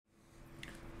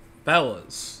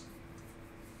Fellas,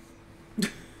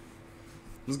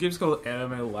 this game's called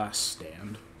Anime Last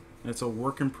Stand. It's a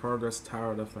work in progress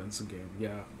tower defense game.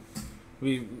 Yeah,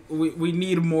 we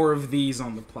need more of these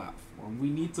on the platform. We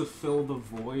need to fill the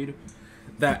void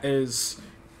that is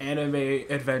anime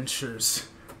adventures.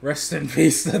 Rest in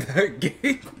peace to that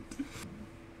game.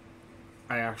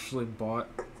 I actually bought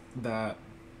that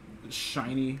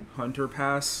shiny hunter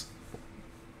pass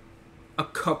a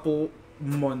couple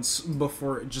months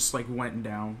before it just like went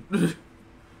down.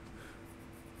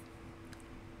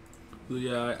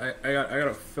 Yeah, I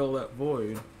gotta fill that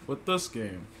void with this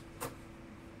game.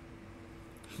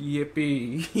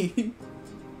 Yippee.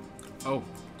 Oh,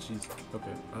 jeez.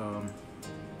 Okay.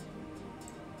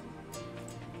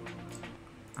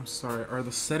 I'm sorry. Are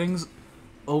the settings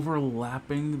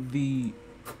overlapping the?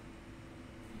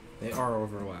 They are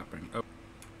overlapping. Oh,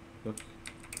 look.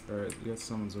 All right, we got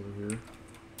someone's over here.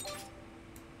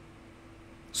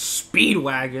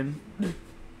 Speedwagon.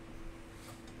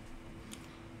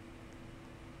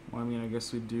 Well, I mean, I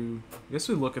guess we do. I guess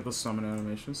we look at the summon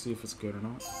animation, see if it's good or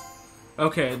not.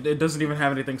 Okay, it doesn't even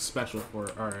have anything special for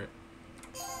it. All right.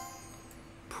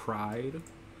 Pride.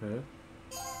 Okay.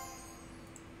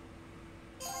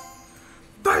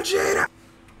 Vegeta.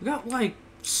 We got like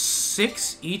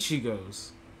 6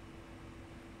 Ichigos,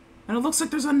 and it looks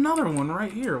like there's another one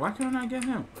right here. Why can't I get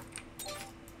him?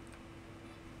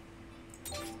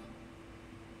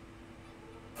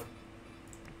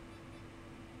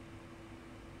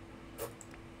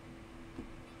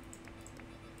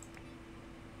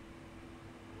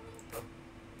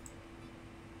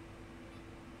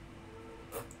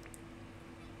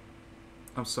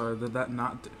 I'm sorry, did that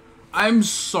not... I'm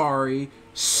sorry.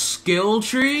 Skill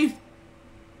tree?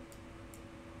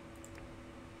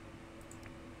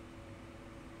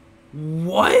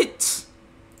 What?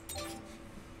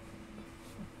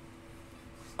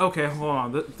 Okay, hold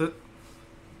on.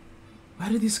 Why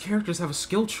do these characters have a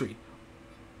skill tree?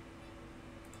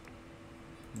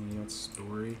 You got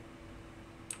story.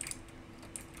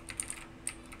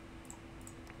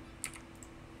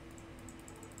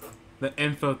 The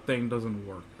info thing doesn't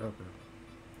work. Okay.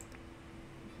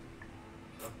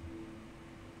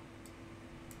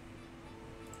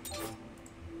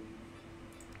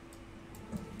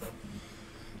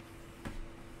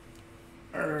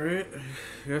 Alright.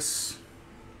 Guess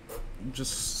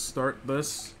just start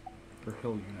this. For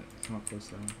hill unit. It's not place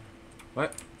down.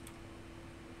 What?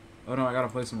 Oh no, I gotta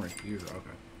place them right here.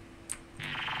 Okay.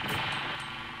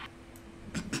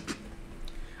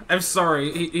 I'm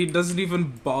sorry, he doesn't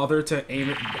even bother to aim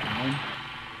it down.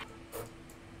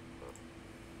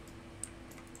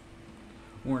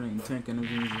 Warning, tank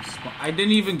enemies respawn. I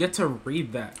didn't even get to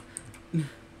read that. Come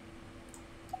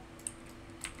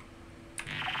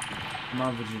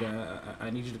on, Vegeta, I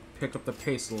need you to pick up the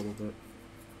pace a little bit.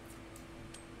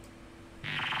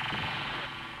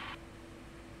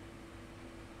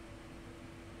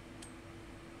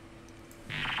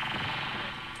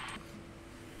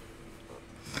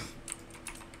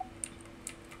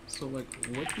 So, like,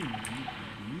 what do you do?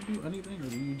 Do you do anything, or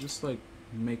do you just, like,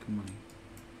 make money?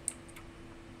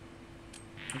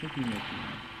 I think you make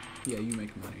money. Yeah, you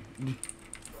make money.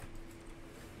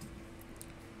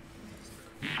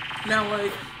 Now,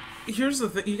 like, here's the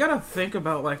thing. You gotta think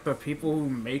about, like, the people who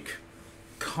make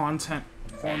content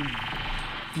on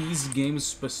these games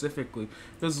specifically.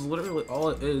 Because literally all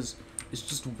it is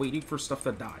just waiting for stuff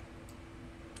to die.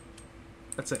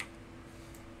 That's it.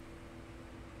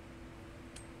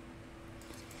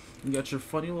 You got your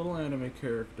funny little anime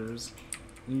characters,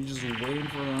 and you're just waiting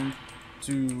for them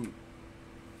to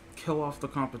kill off the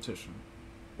competition.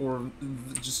 Or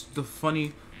just the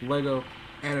funny Lego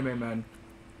anime men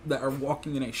that are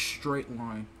walking in a straight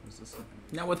line.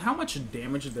 Now, with how much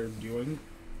damage they're doing...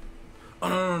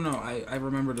 Oh, no. I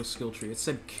remember the skill tree. It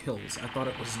said kills. I thought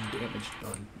it was damage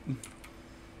done.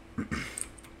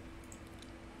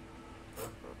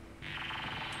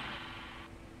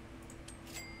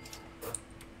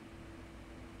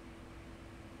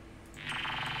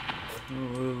 Oh,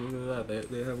 look at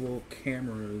that. They have little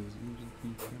cameras. You just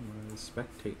need cameras.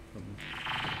 Spectate them.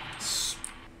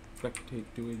 Spectate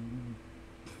doing...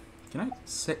 Can I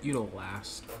set you to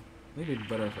last? Maybe it'd be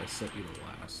better if I set you to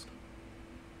last.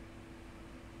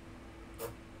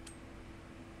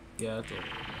 Yeah, that's a little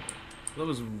better.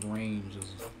 Those range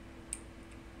is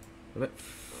a bit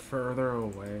further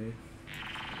away.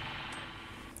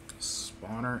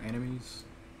 Spawner enemies.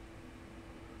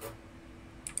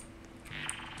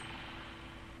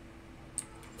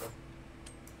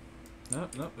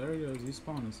 Nope, there he goes. He's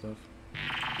spawning stuff.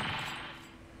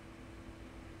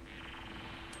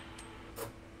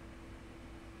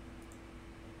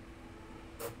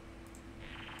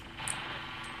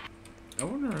 I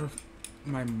wonder if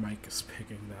my mic is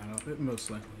picking that up. It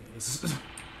most likely is.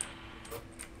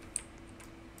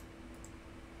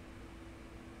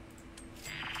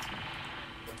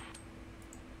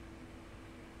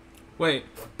 Wait,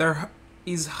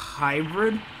 he's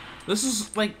hybrid? This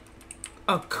is like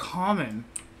a common.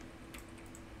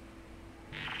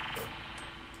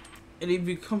 And he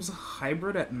becomes a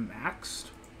hybrid at maxed?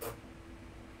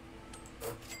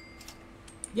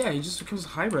 Yeah, he just becomes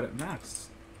hybrid at max.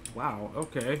 Wow,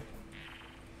 okay.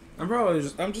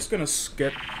 I'm just gonna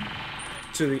skip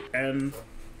to the end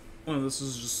when this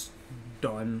is just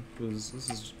done, because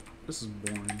this is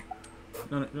boring.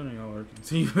 None of y'all are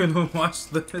continuing to watch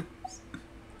this.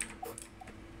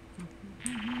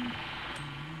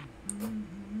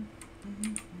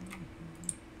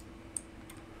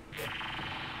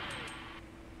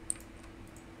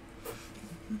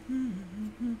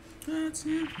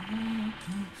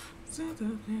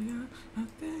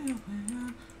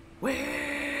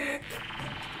 Where?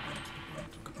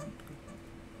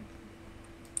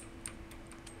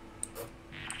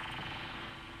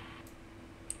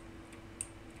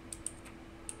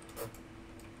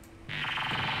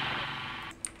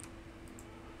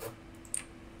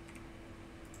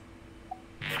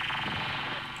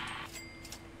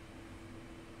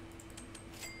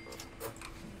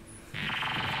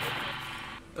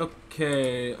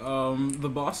 Okay, the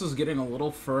boss is getting a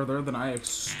little further than I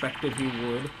expected he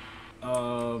would.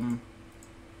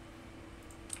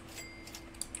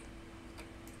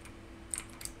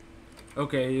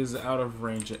 Okay, he's out of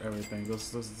range at everything.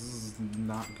 This is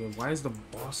not good. Why is the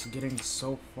boss getting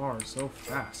so far, so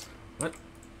fast? What?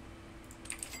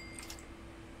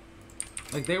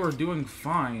 Like, they were doing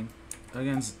fine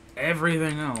against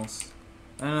everything else.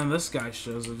 And then this guy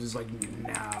shows up, he's like,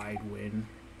 nah, I'd win.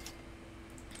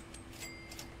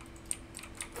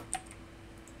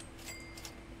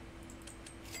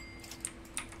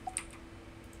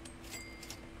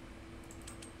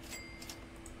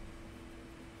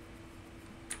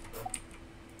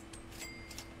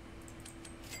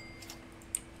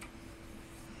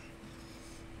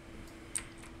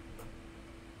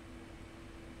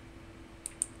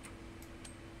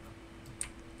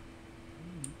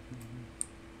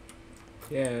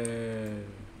 Yeah.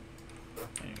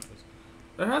 Anyways,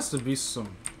 there has to be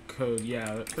some code.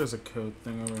 Yeah, there's a code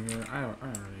thing over here. I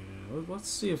already know. Let's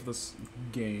see if this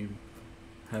game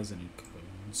has any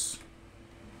codes.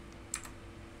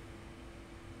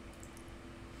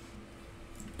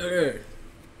 Okay.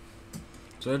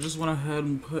 So I just went ahead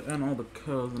and put in all the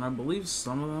codes, and I believe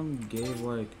some of them gave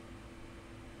like.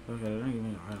 Okay, they didn't give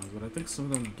me items, but I think some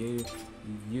of them gave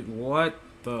you what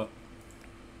the.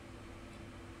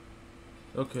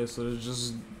 Okay, so there's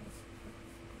just...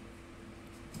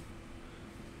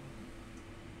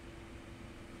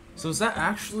 So is that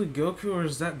actually Goku or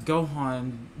is that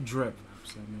Gohan drip?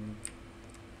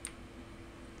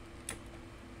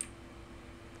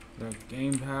 Got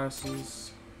game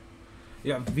passes.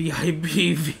 Yeah,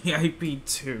 VIP, VIP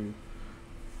 2.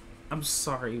 I'm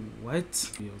sorry,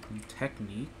 what?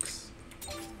 Techniques?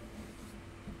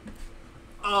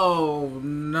 Oh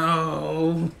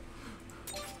no!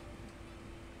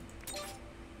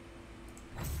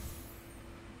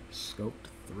 Scoped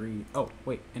 3. Oh,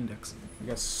 wait, index. I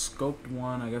guess scoped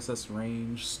 1, I guess that's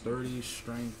range. Sturdy,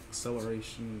 strength,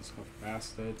 acceleration is how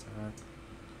fast they attack.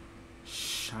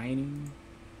 Shining.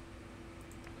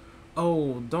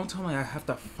 Oh, don't tell me I have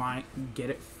to get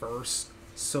it first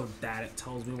so that it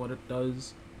tells me what it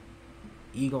does.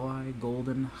 Eagle Eye,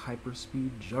 Golden,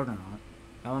 Hyperspeed, Juggernaut,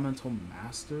 Elemental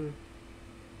Master.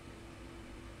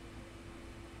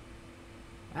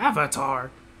 Avatar!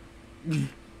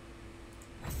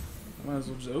 Might as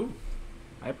well just, ooh,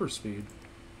 Hyperspeed.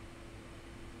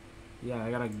 Yeah,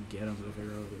 I gotta get him to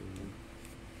figure out what it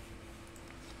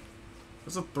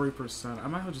is. That's a 3%. I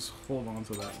might have just hold on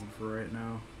to that one for right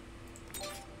now.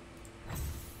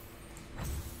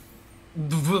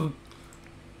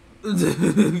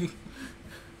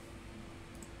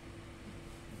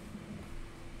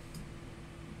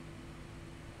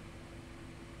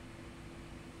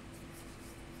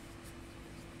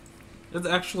 It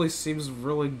actually seems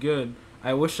really good.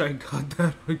 I wish I got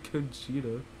that on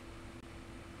Gogeta.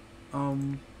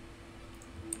 I'm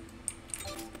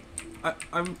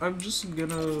just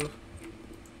gonna.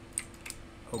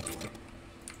 Oh boy.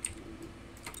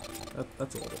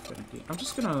 That's a little finicky. I'm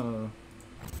just gonna.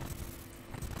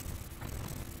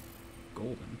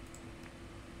 Golden.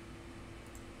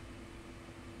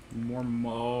 More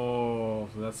mo.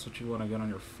 So that's what you want to get on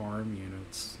your farm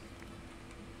units.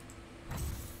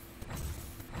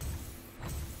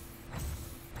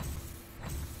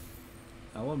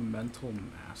 Elemental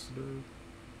Master?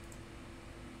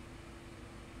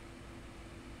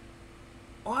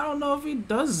 Well, I don't know if he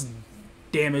does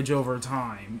damage over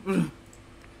time.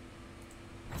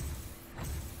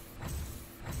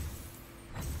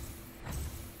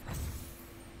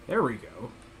 There we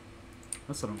go.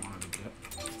 That's what I wanted to get.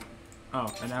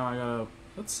 Oh, and now I gotta...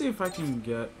 Let's see if I can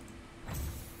get...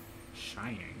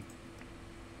 Shining.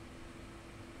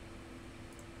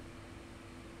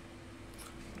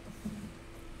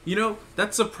 You know,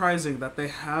 that's surprising that they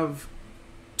have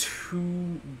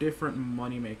two different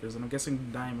money makers, and I'm guessing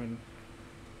Diamond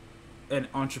and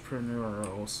Entrepreneur are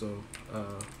also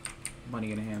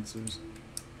money enhancers.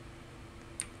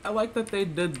 I like that they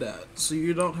did that, so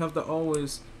you don't have to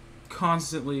always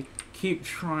constantly keep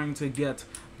trying to get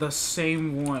the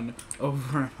same one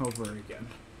over and over again.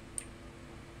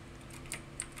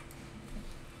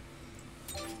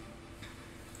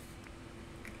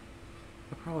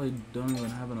 I probably don't even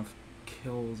have enough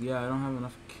kills. Yeah, I don't have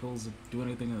enough kills to do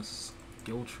anything in a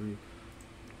skill tree.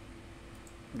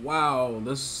 Wow,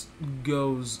 this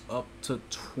goes up to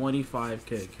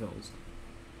 25k kills.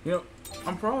 You know,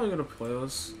 I'm probably gonna play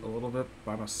this a little bit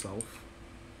by myself.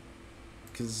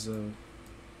 Cause,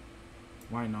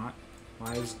 why not?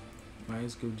 Why is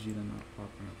Gogeta not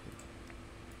popping up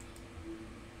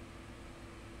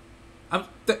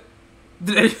here?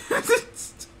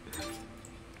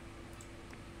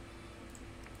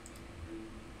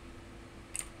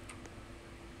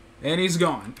 And he's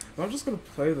gone. I'm just gonna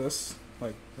play this,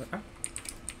 like,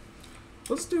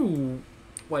 let's do,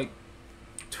 like,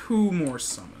 2 more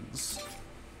summons.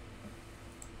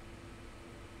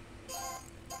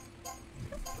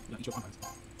 Yeah, each of one.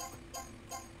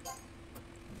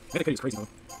 Mythic Pity is crazy though.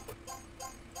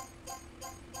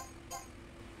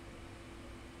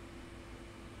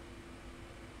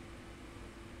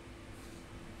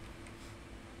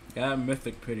 Yeah,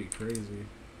 Mythic Pity crazy.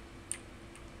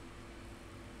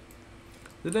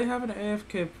 Did they have an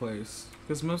AFK place?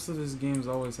 Because most of these games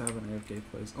always have an AFK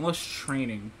place. Unless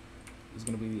training is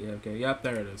going to be the AFK. Yep,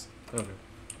 there it is. Okay.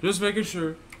 Just making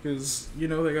sure, because, you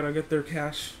know, they gotta get their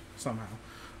cash somehow.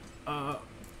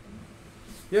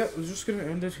 Yeah, we're just gonna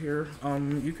end it here.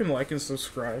 You can like and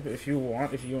subscribe if you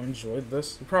want, if you enjoyed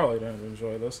this. You probably didn't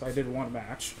enjoy this. I did one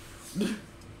match.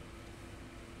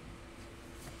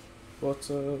 But,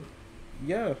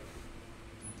 yeah.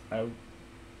 I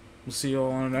will see you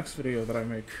all on the next video that I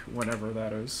make, whenever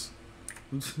that is.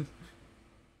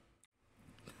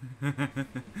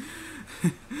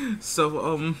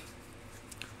 So,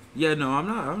 yeah, no,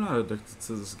 I'm not addicted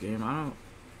to this game. I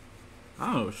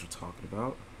don't know what you're talking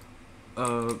about.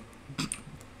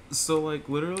 So, like,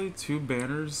 literally 2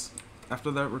 banners after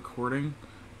that recording,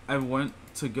 I went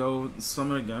to go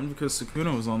summon again because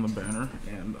Sukuna was on the banner,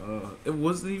 and, it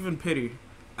wasn't even Pity.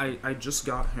 I just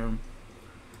got him.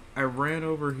 I ran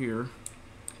over here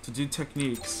to do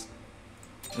techniques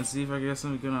and see if I can get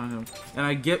something good on him, and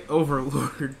I get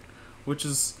Overlord, which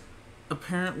is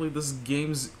apparently this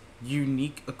game's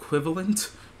unique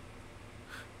equivalent.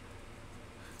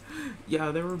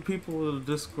 Yeah, there were people in the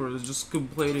Discord just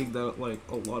complaining that, like,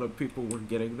 a lot of people were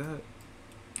getting that.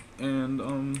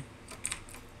 And,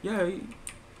 yeah,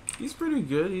 he's pretty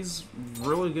good. He's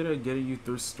really good at getting you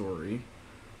through story.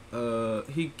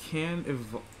 He can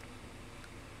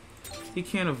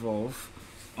evolve.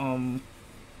 I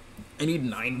need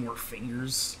 9 more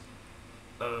fingers.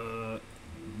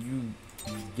 You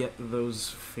get those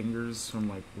fingers from,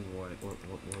 like, what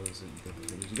was it?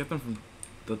 You get them from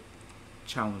the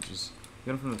challenges.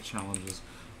 You get them from the challenges.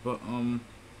 But,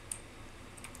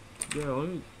 yeah, let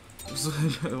me,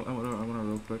 I wanna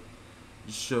real quick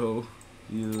show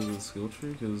you the skill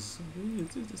tree, because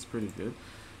it's pretty good.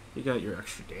 You got your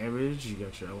extra damage, you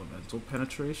got your elemental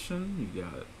penetration, you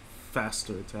got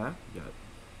faster attack, you got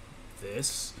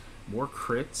this, more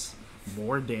crits,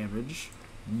 more damage,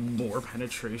 more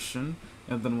penetration,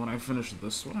 and then when I finish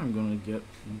this one, I'm gonna get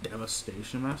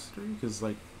Devastation Mastery, because,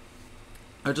 like,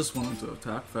 I just want him to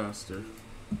attack faster.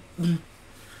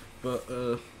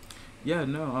 But, yeah,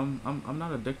 no, I'm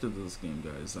not addicted to this game,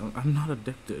 guys. I'm not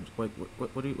addicted. Like,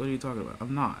 what are you talking about?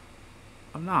 I'm not.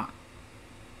 I'm not.